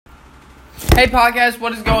Hey podcast,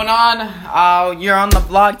 what is going on? You're on the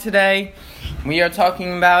vlog today. We are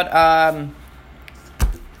talking about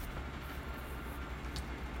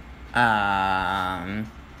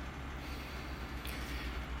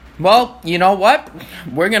well, you know what?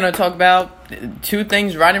 We're gonna talk about two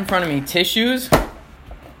things right in front of me: tissues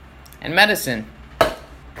and medicine.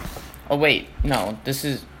 Oh wait, no, this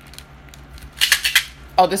is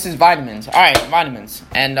vitamins. Alright, vitamins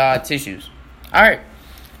and tissues. Alright.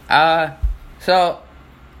 So,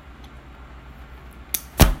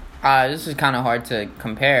 this is kind of hard to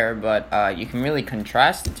compare, but you can really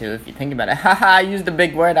contrast the two if you think about it. Haha, I used the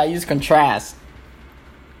big word. I use contrast.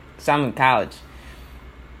 Because I'm in college.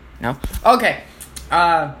 No? Okay.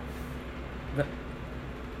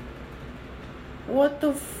 What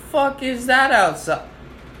the fuck is that outside?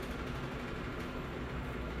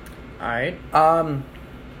 Alright.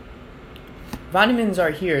 Vitamins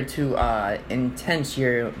are here to enhance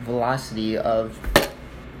your velocity of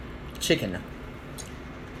chicken.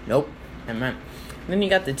 Nope, never mind. Then you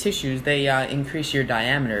got the tissues. They increase your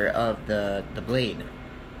diameter of the blade.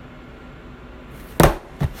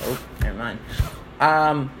 Oh, never mind.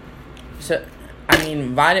 So, I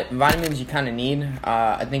mean, vitamins you kind of need.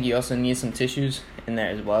 I think you also need some tissues in there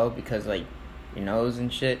as well because, like, your nose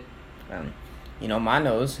and shit. My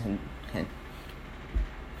nose and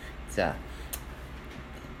it's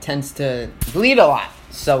tends to bleed a lot.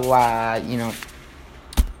 So, it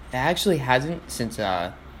actually hasn't since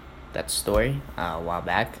that story a while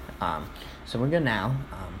back. So we're good now.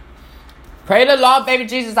 Pray the Lord, baby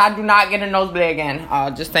Jesus, I do not get a nosebleed again.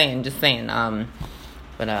 Just saying.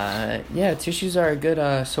 Yeah, tissues are a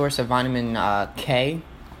good source of vitamin K.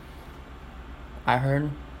 I heard.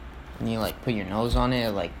 And you, like, put your nose on it,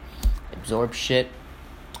 like, absorb shit.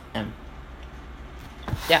 And,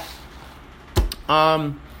 yeah.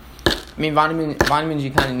 I mean, vitamins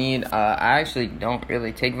you kind of need. I actually don't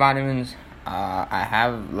really take vitamins. I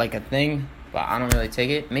have, like, a thing, but I don't really take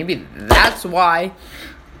it. Maybe that's why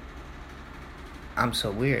I'm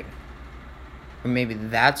so weird. Or maybe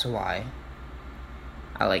that's why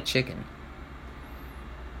I like chicken.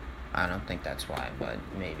 I don't think that's why, but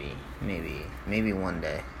maybe one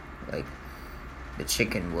day, like, the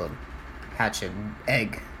chicken will hatch an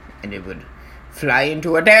egg and it would fly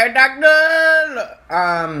into a pterodactyl.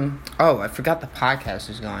 I forgot the podcast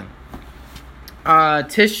is going.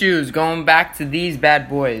 Tissues, going back to these bad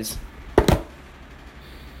boys.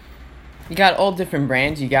 You got all different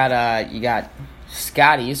brands. You got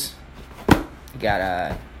Scotty's. You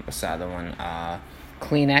got what's the other one?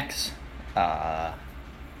 Kleenex.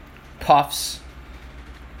 Puffs.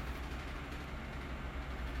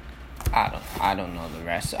 I don't know the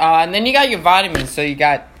rest. And then you got your vitamins. So you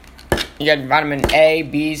got vitamin A,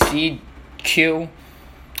 B, C, Q.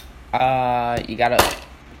 You got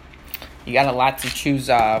a lot to choose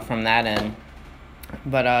from that end.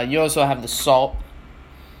 But you also have the salt,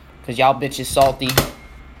 because y'all bitches salty.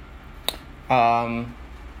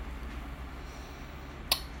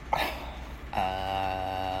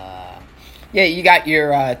 Yeah, you got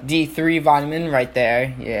your D3 vitamin right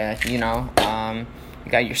there. Yeah, you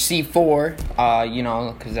got your C4,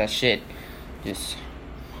 because that shit just...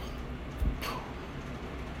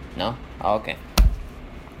 No? Oh, okay.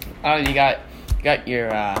 Oh, you got your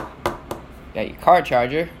car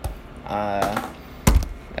charger. Got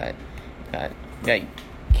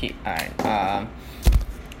key. All right.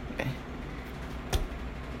 Okay.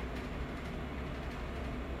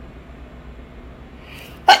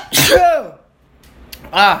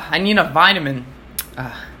 I need a vitamin.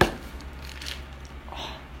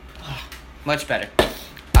 Much better.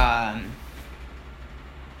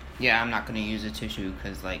 Yeah, I'm not gonna use a tissue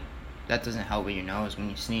because, like, that doesn't help with your nose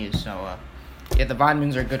when you sneeze. So, yeah, the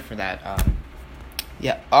vitamins are good for that.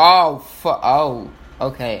 Yeah. Oh,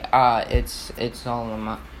 okay. It's all in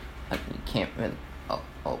my. You can't really.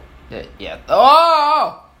 Yeah.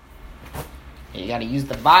 Oh. You gotta use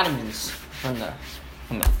the vitamins from the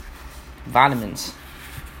vitamins.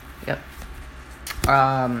 Yep.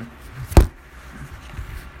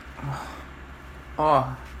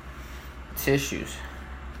 Tissues.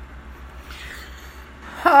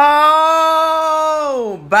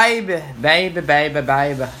 Oh, baby.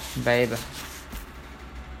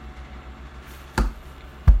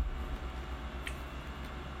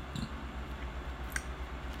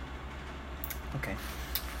 Okay.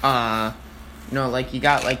 Like, you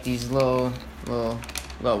got, like, these little,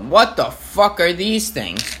 what the fuck are these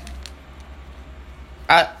things?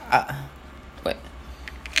 Wait.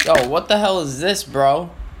 Yo, what the hell is this,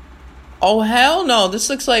 bro? Oh, hell no. This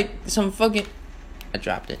looks like some fucking... I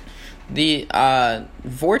dropped it. The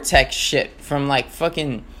Vortex shit from, like,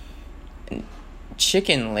 fucking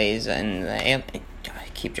chicken lays and I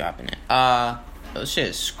keep dropping it. This shit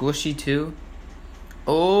is squishy too.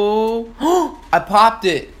 Oh, I popped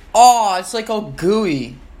it. Oh, it's like all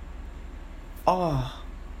gooey. Oh.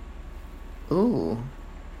 Ooh.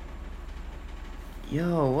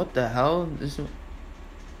 Yo, what the hell?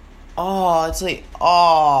 Oh, it's like,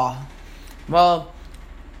 oh. Well,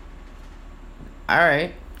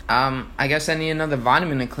 alright. I guess I need another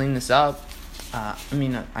vitamin to clean this up. I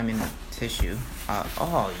mean a tissue.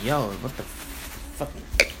 Oh, yo, what the fucking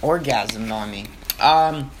orgasm on me.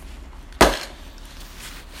 Alright.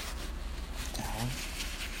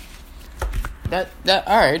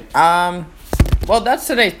 Well, that's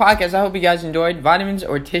today's podcast. I hope you guys enjoyed. Vitamins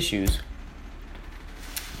or tissues?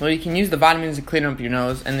 Well, you can use the vitamins to clean up your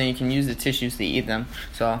nose, and then you can use the tissues to eat them.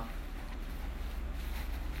 So,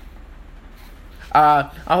 I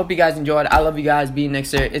hope you guys enjoyed. I love you guys. Be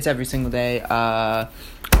next year. It's every single day. I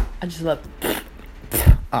just love.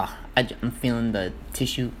 I'm feeling the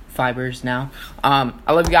tissue fibers now.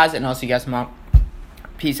 I love you guys, and I'll see you guys tomorrow.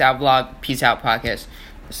 Peace out, vlog. Peace out, podcast.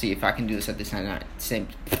 Let's see if I can do this at the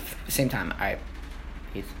same time. All right.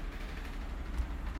 Peace.